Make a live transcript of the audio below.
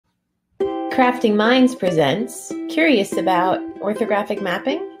Crafting Minds presents Curious About Orthographic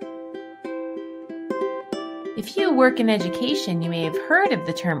Mapping? If you work in education, you may have heard of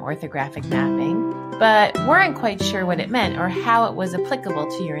the term orthographic mapping, but weren't quite sure what it meant or how it was applicable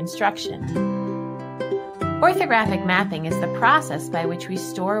to your instruction. Orthographic mapping is the process by which we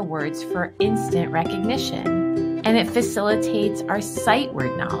store words for instant recognition, and it facilitates our sight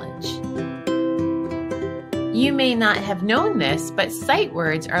word knowledge. You may not have known this, but sight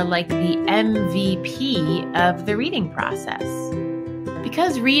words are like the MVP of the reading process.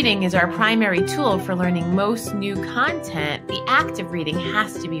 Because reading is our primary tool for learning most new content, the act of reading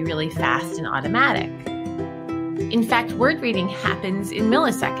has to be really fast and automatic. In fact, word reading happens in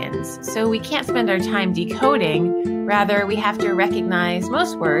milliseconds, so we can't spend our time decoding. Rather, we have to recognize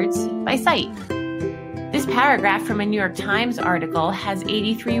most words by sight. This paragraph from a New York Times article has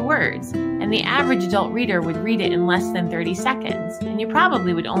 83 words, and the average adult reader would read it in less than 30 seconds, and you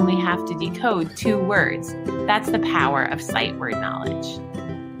probably would only have to decode 2 words. That's the power of sight word knowledge.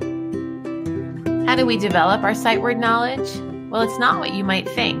 How do we develop our sight word knowledge? Well, it's not what you might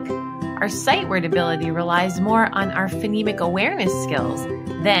think. Our sight word ability relies more on our phonemic awareness skills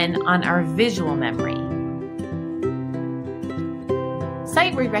than on our visual memory.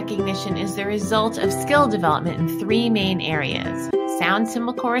 Sight word recognition is the result of skill development in 3 main areas: sound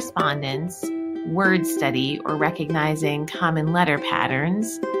symbol correspondence, word study or recognizing common letter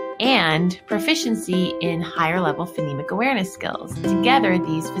patterns, and proficiency in higher level phonemic awareness skills. Together,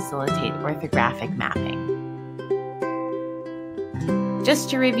 these facilitate orthographic mapping. Just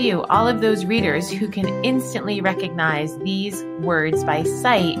to review, all of those readers who can instantly recognize these words by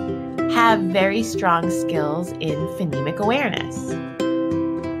sight have very strong skills in phonemic awareness.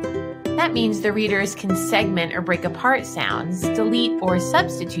 That means the readers can segment or break apart sounds, delete or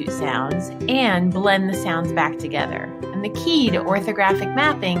substitute sounds, and blend the sounds back together. And the key to orthographic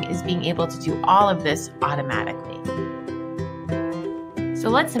mapping is being able to do all of this automatically. So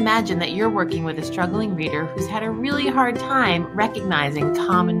let's imagine that you're working with a struggling reader who's had a really hard time recognizing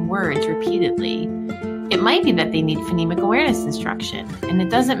common words repeatedly. It might be that they need phonemic awareness instruction, and it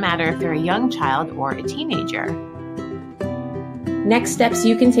doesn't matter if they're a young child or a teenager. Next steps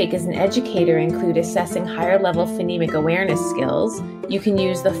you can take as an educator include assessing higher-level phonemic awareness skills. You can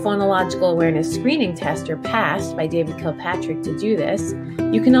use the Phonological Awareness Screening Test, or PAST, by David Kilpatrick to do this.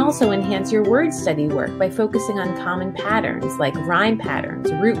 You can also enhance your word study work by focusing on common patterns like rhyme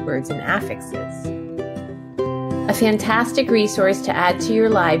patterns, root words, and affixes. A fantastic resource to add to your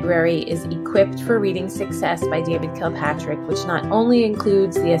library is Equipped for Reading Success by David Kilpatrick, which not only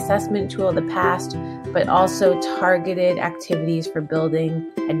includes the assessment tool, the PAST, but also targeted activities for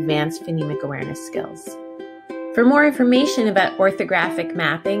building advanced phonemic awareness skills. For more information about orthographic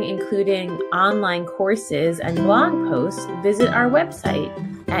mapping, including online courses and blog posts, visit our website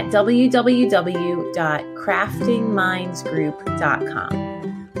at www.craftingmindsgroup.com.